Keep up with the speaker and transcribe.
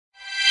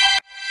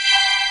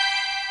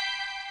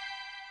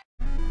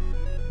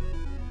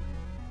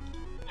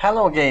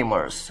Hello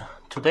gamers!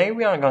 Today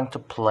we are going to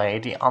play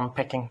the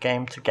Unpacking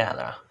game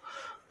together.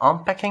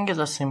 Unpacking is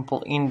a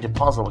simple indie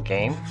puzzle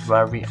game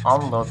where we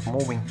unload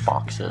moving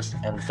boxes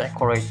and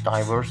decorate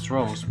diverse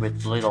rooms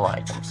with little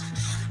items.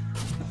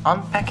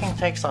 Unpacking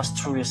takes us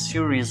through a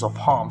series of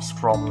homes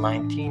from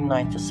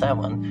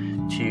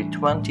 1997 to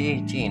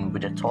 2018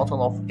 with a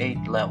total of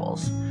 8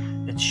 levels.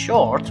 It's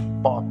short,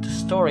 but the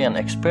story and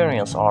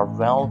experience are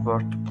well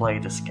worth to play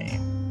this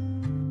game.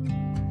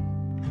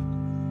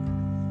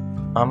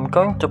 I'm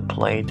going to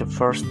play the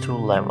first 2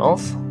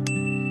 levels.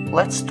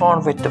 Let's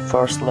start with the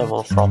first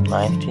level from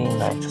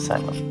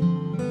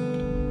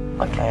 1997.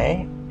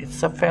 Okay,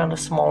 it's a fairly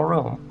small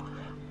room,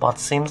 but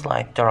seems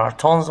like there are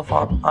tons of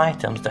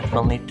items that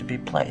will need to be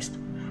placed.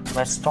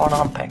 Let's start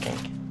unpacking.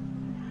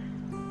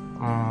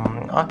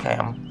 Okay,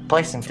 I'm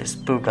placing this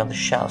book on the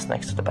shelves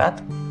next to the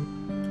bed.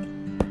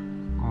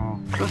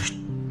 Plush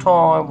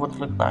toy would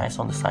look nice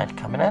on the side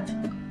cabinet.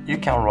 You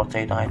can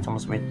rotate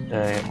items with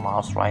the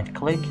mouse right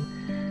click.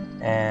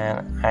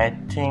 And I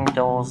think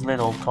those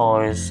little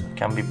toys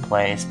can be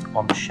placed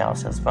on the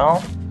shelves as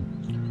well.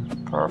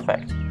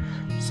 Perfect.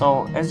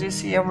 So as you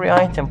see, every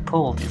item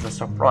pulled is a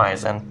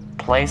surprise, and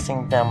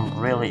placing them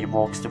really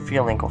evokes the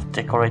feeling of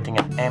decorating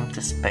an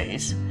empty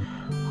space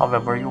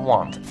however you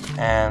want.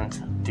 And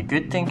the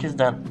good thing is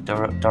that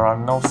there are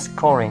no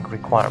scoring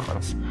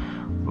requirements,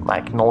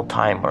 like no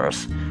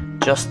timers,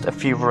 just a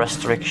few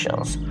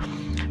restrictions.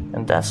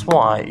 And that's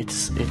why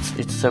it's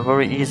a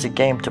very easy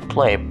game to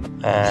play,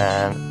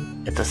 and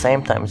at the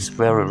same time it's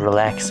very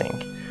relaxing.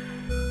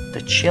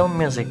 The chill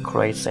music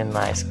creates a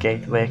nice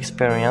gateway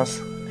experience,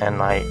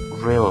 and I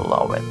really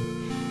love it.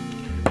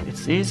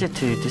 It's easy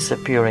to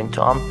disappear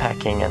into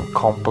unpacking and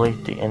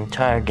complete the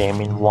entire game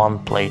in one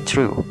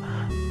playthrough,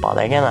 but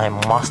again I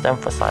must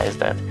emphasize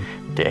that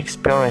the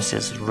experience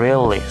is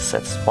really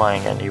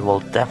satisfying and you will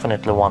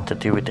definitely want to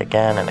do it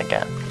again and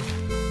again.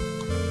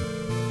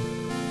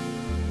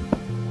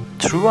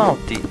 Throughout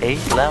the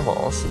 8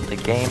 levels, the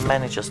game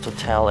manages to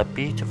tell a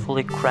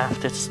beautifully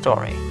crafted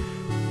story,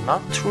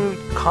 not through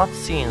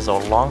cutscenes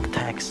or long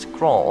text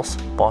scrolls,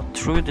 but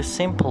through the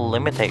simple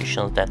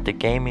limitations that the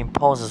game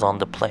imposes on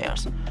the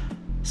players.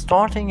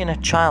 Starting in a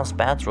child's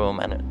bedroom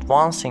and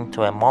advancing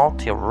to a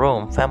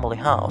multi-room family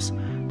house,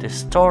 the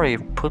story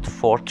put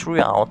forth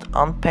throughout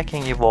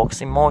Unpacking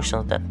evokes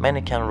emotions that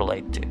many can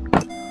relate to.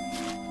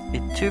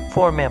 It took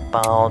for me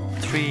about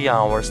 3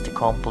 hours to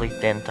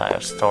complete the entire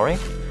story.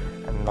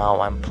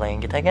 Now I'm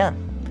playing it again.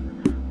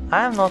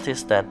 I have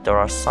noticed that there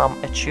are some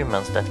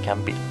achievements that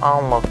can be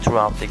unlocked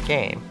throughout the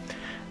game,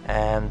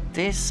 and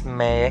this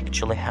may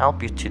actually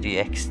help you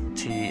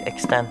to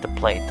extend the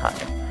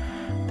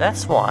playtime.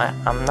 That's why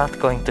I'm not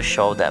going to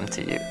show them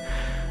to you.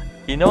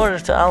 In order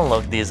to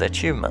unlock these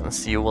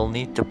achievements, you will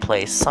need to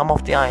place some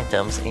of the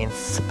items in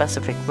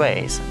specific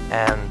ways,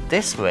 and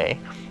this way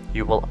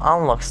you will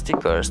unlock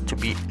stickers to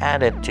be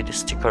added to the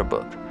sticker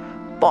book.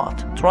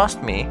 But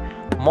trust me,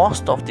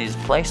 most of these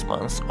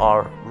placements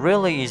are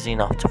really easy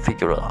enough to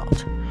figure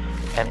out.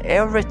 And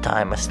every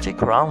time a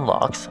sticker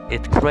unlocks,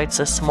 it creates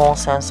a small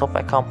sense of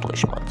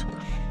accomplishment.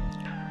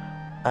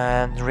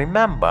 And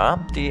remember,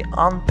 the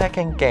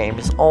Unpacking game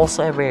is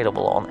also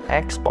available on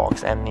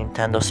Xbox and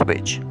Nintendo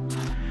Switch.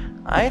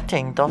 I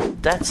think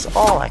that's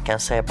all I can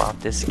say about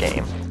this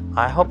game.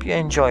 I hope you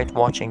enjoyed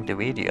watching the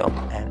video,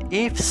 and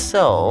if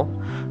so,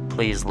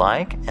 please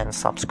like and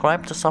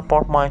subscribe to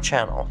support my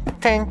channel.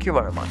 Thank you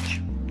very much.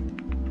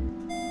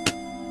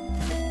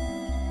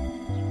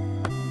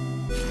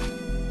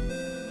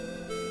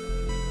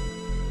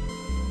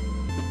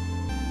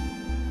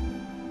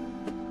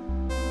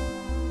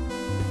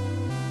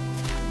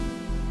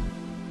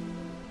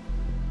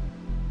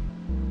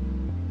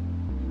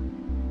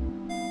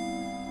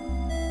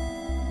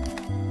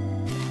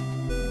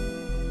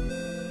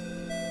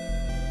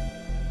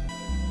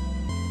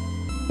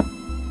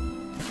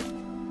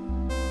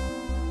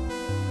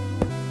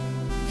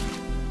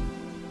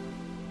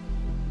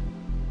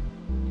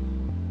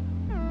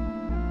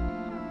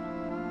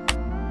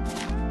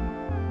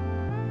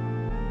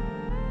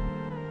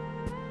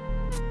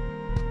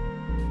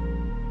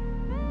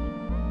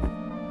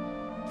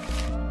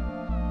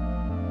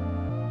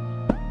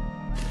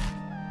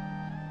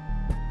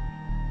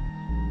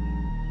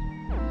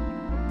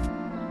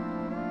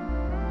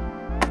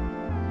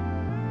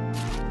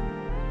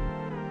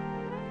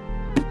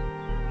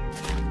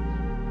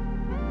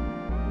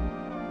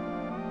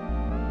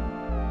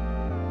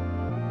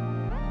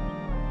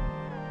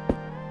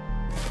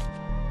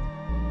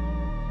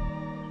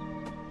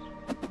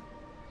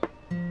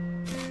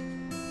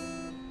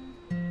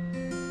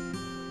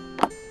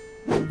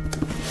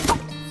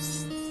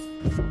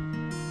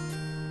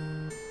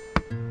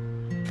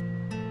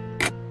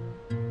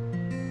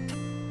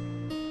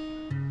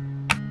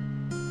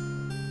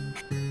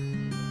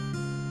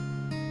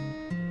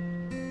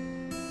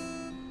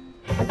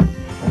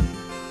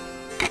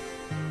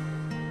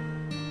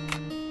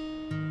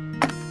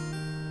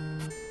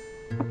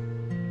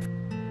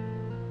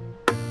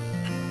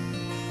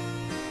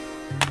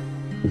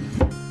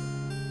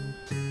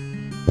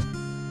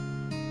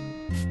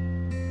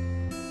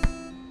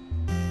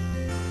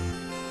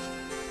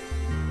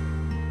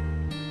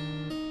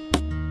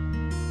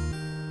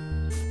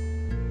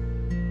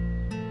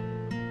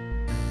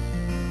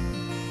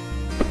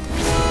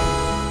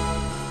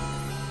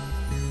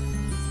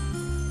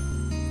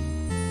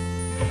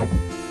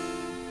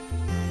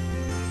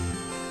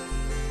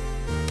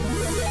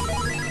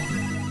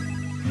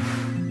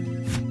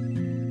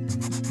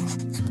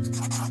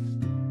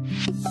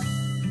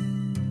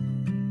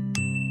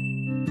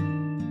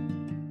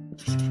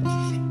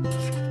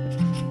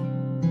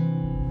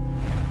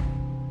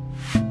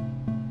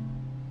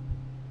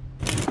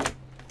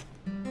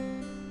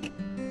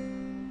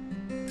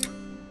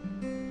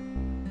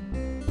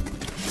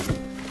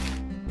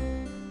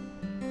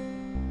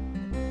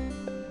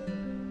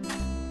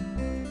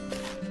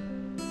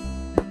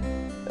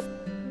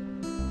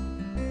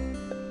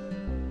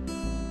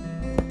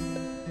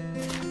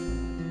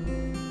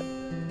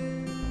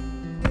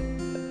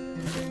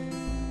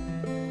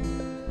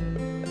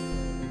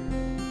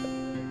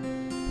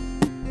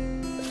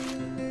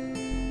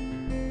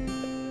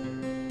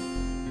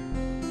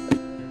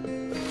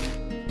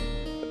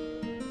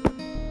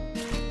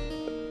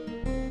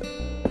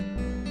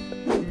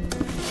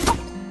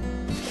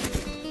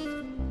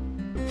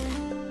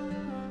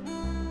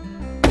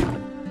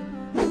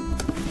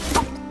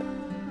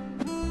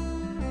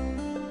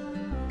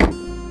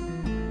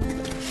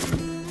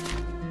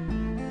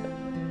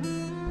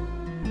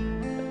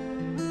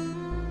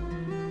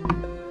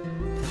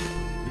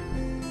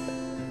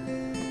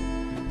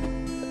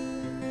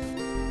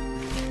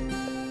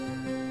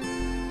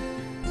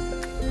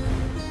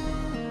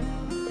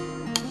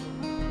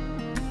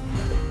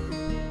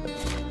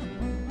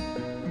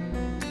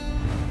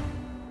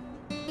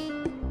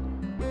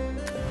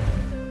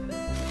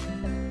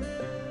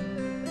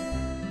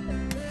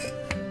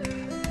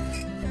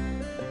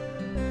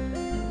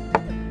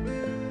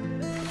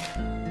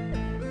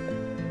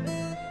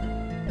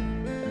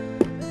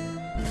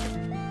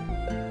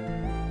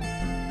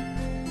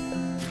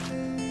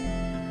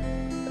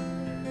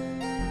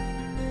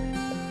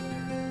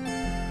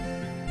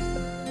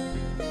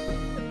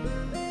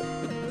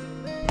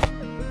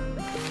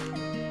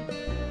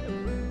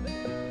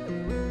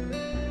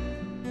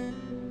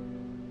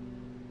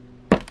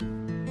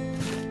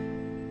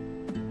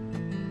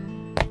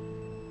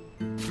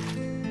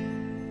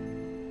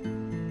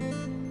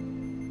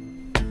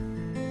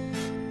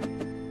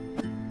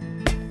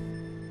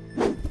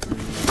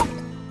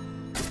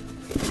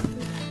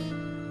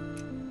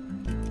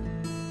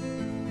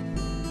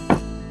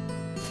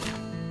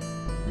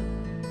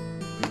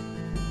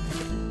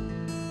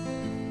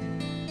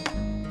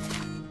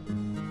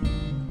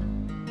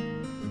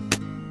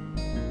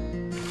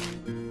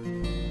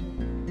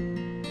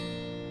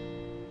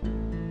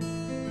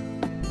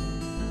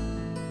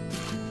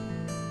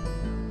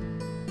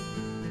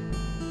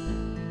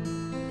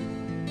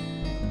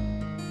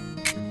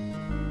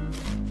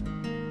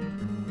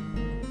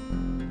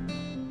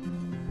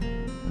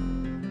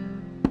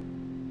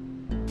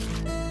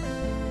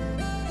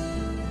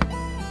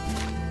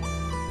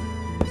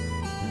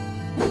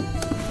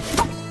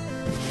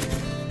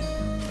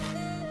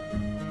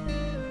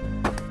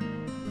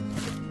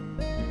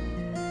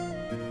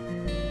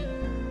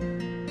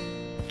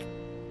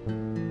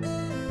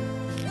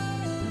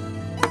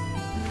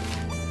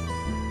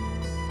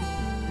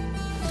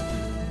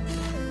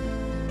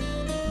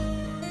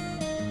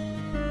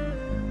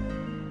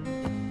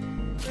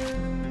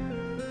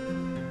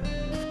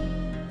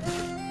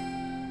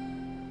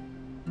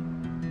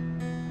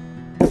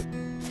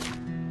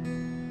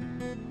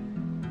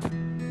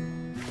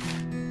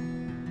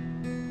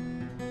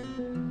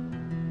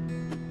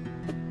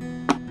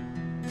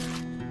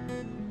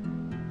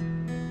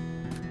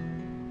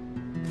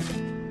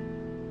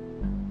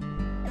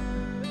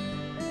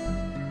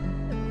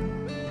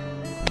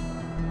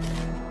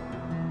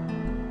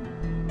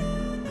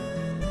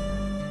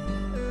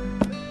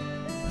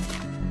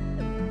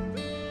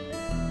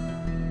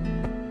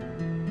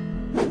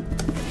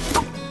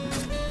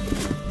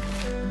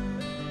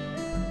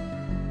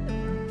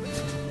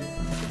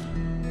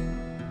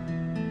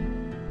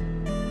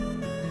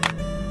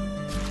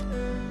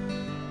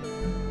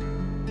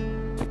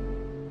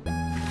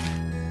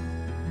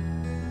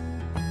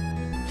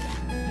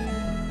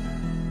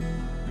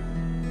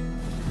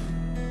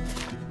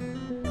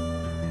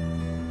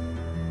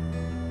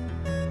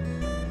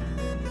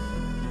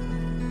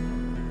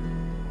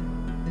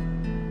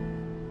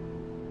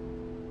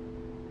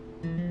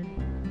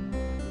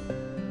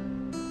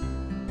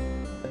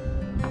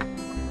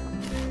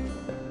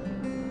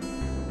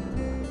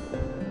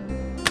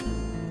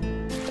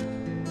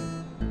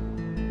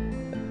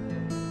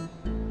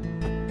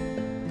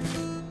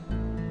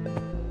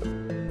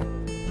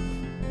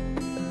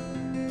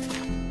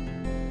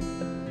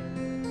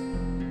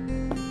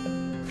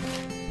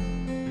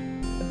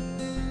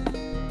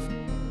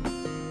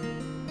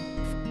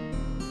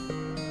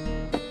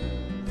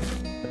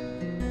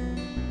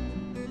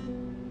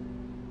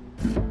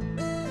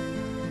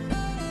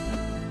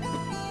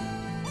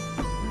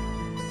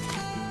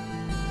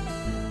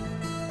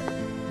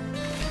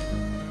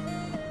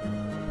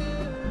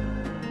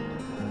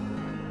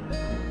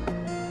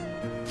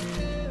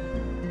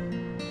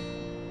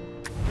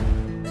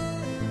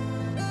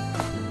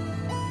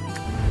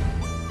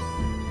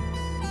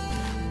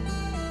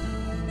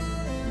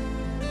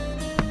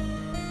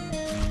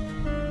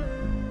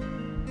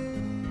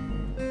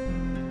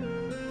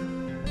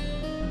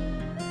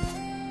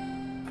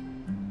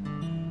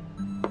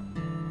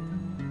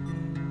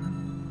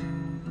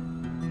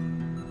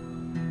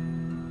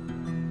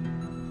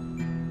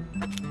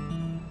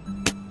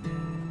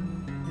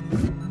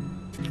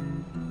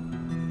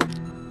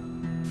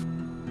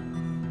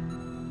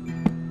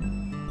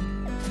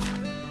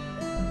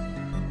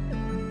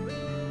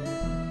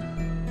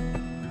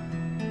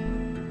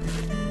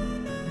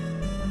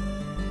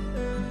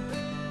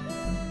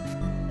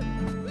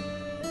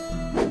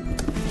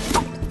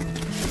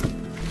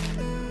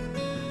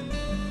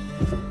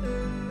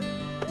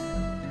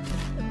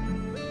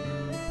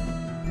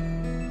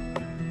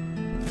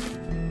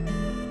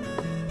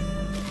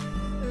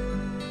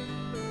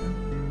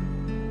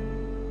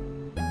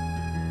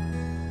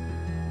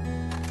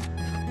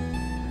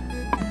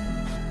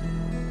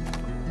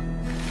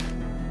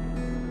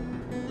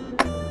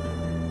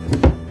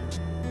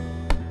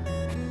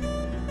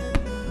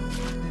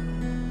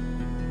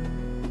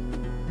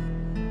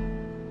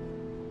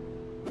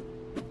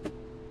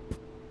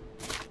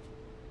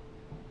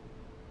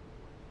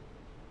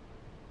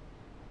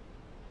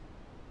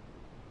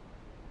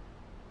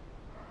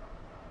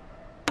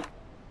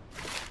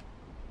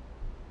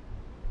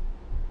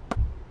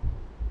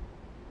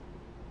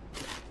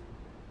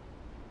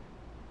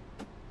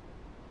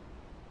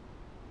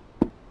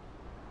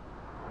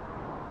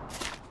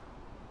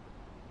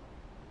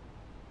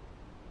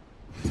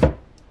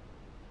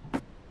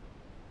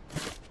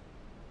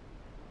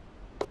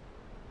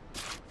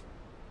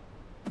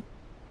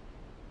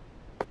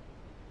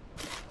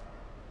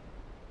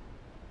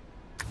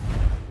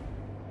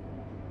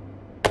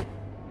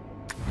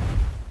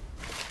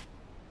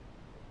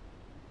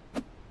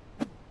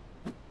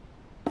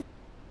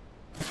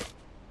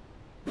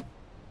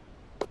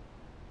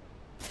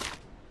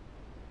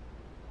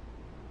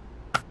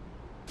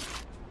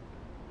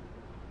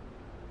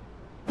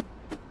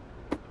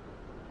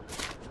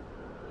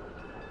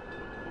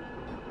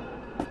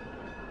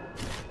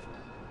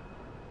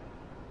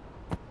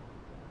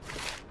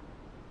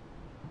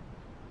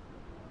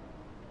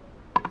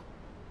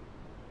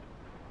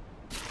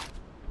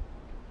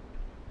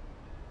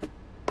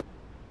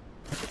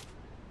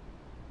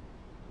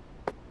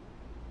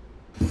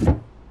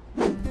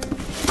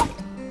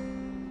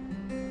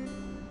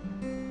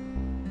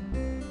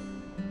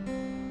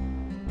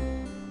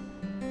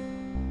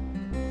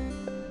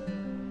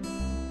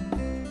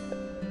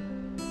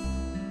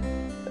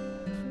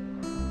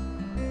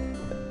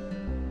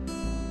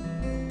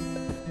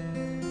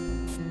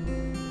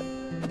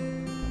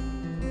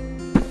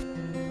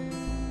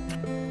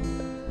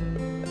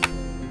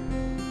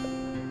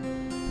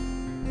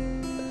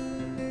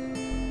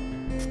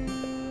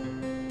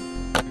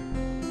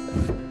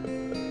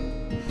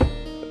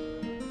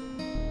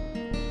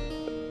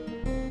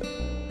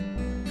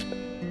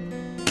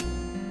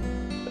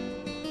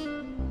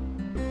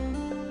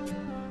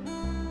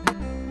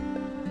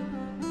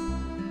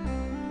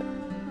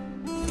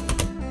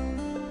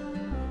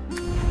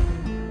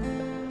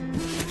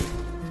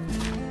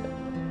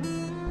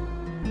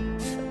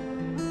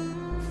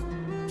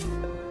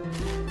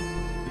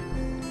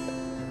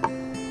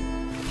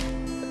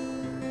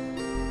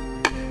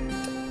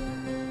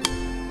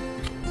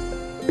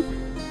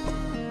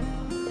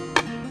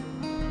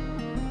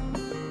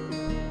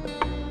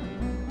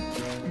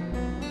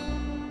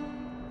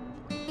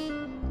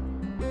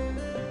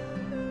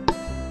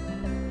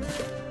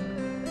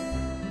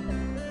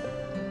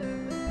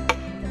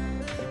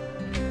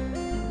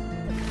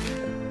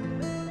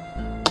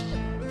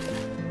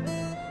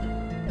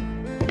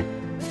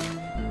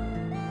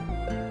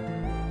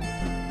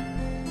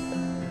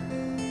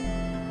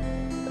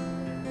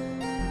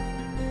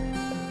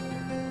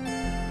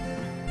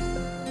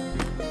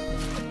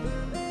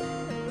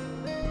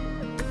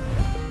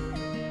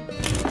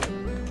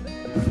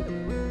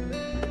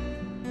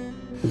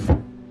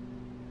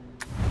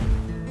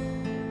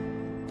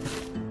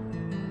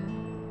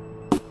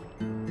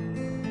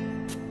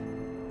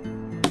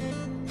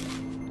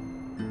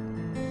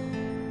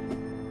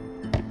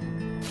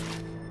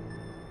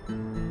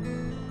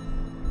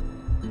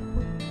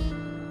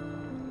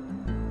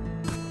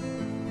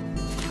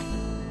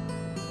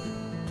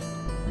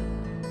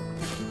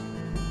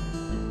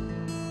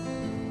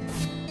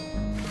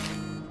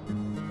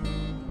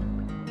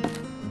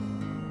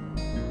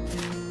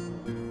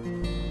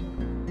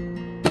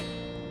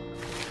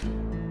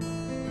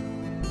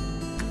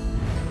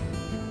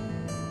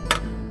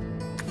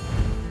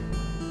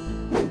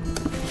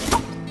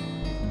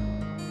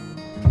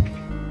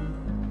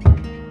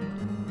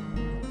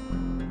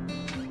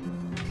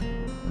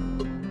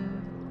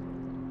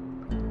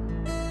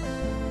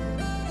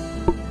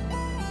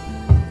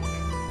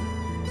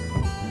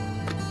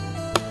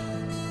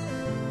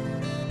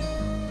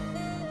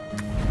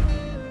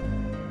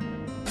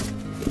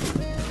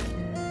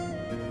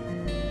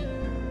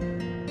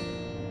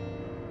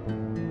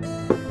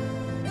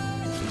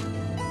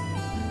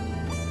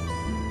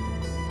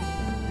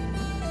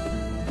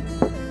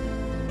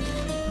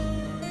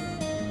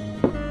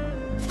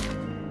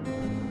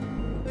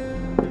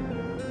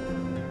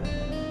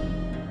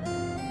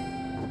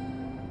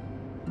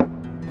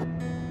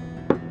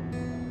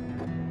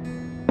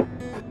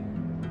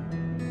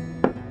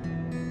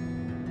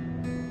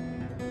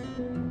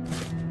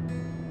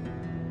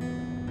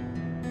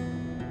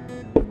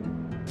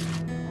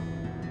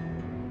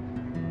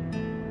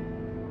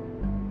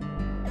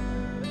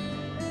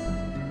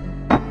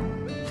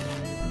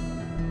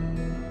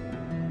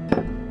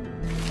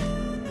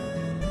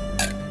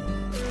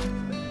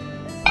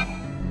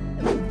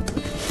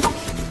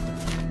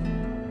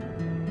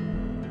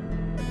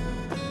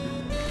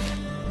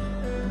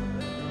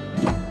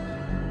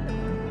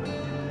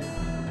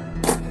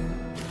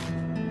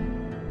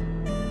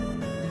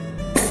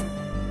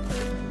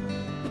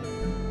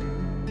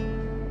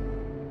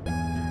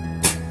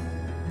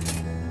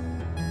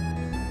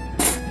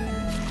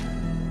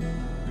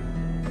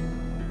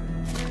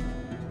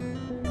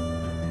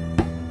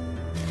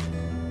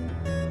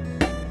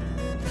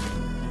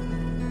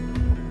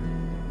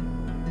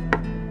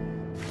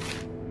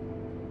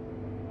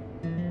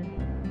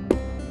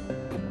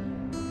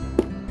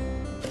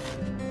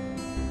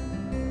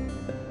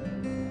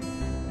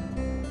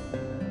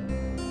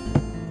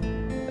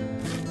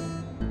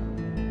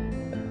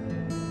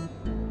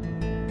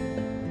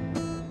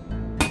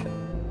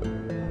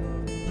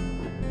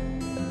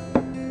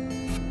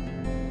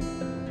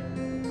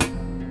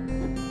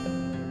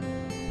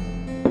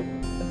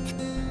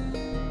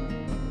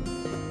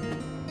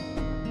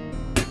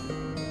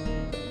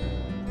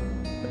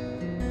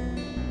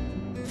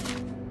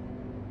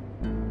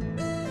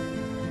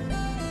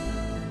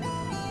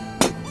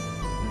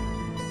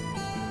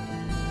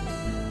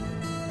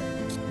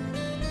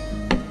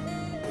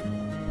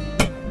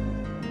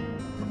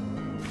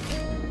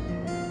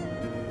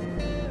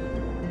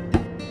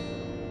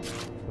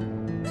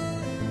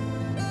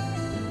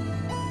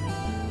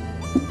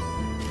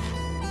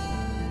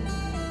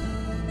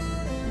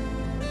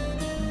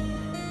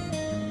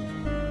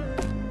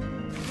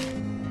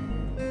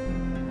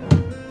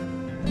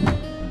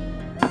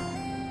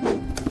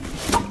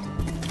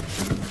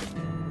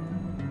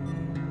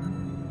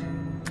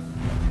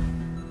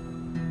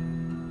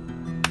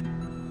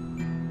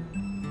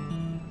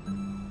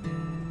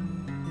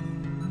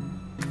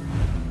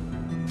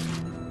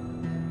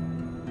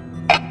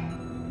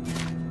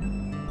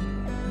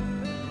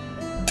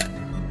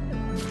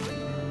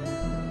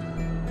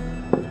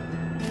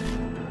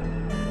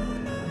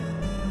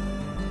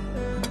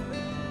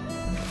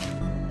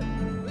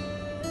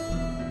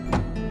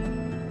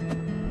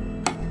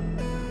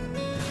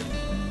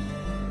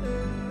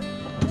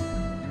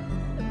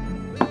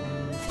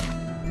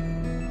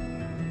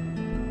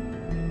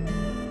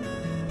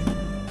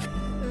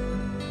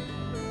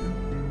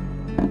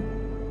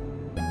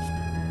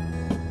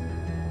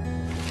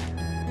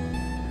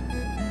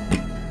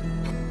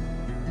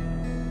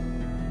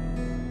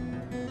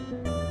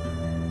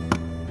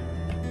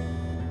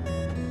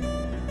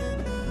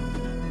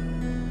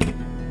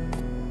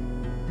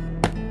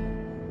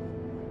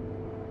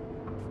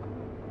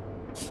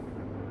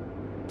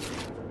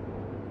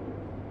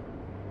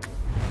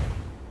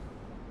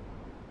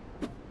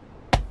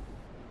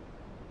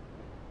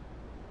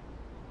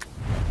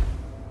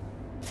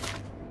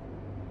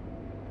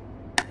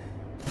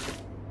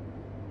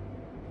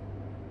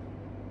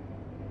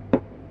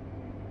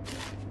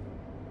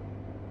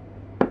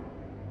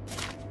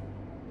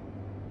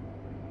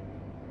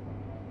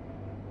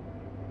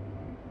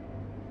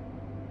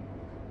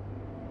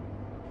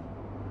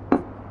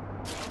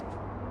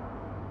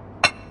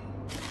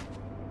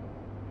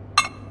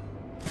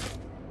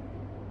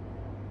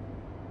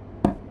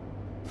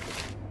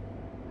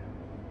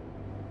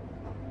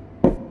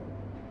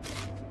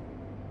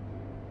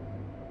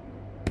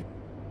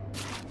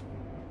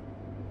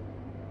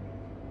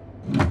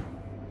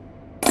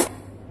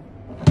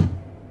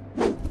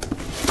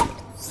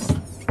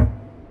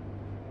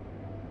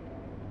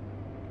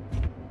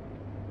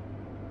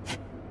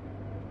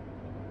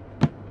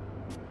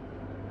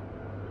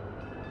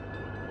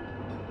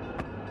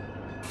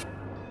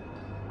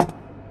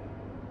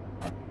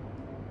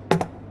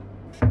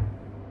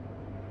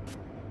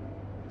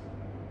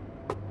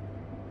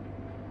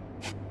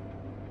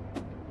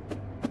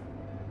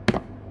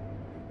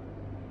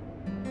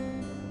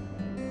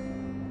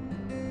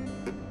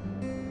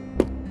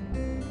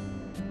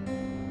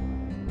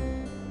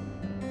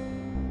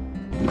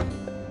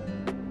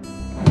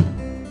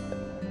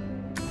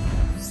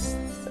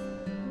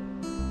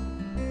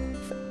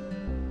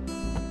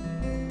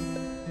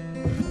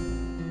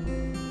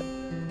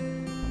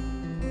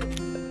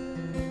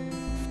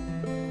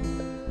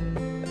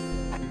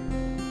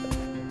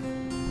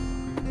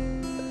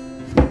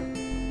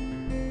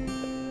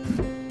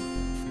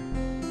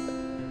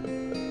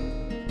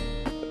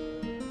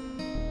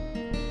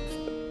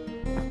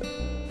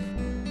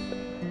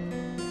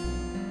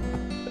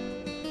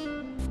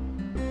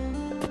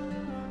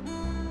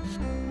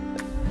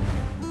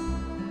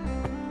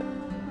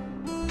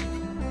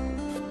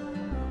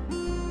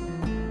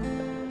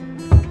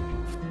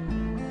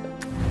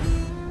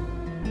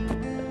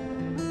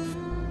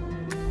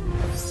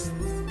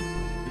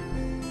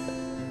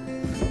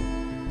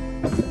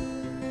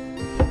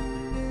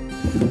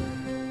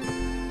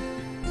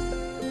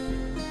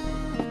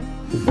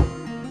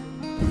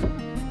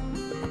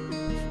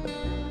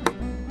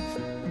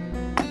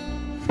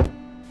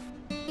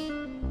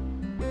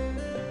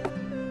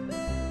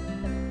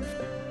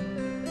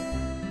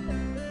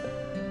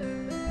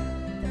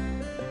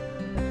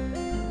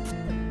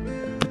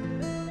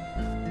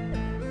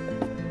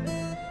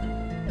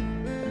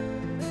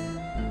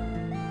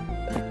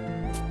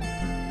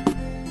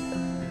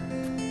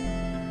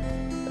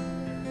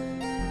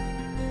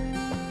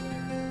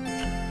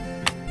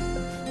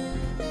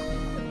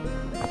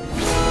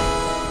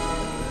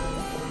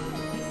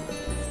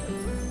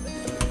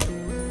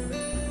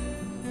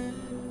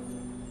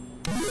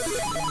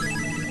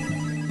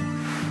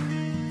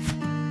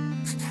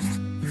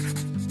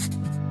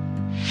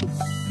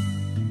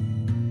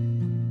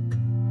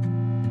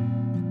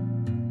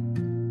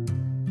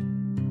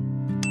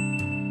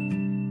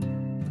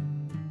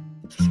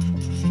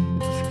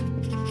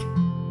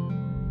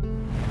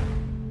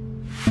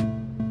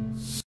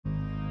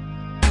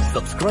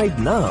 Subscribe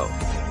now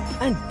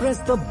and press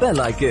the bell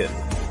icon.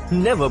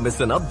 Never miss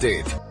an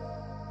update.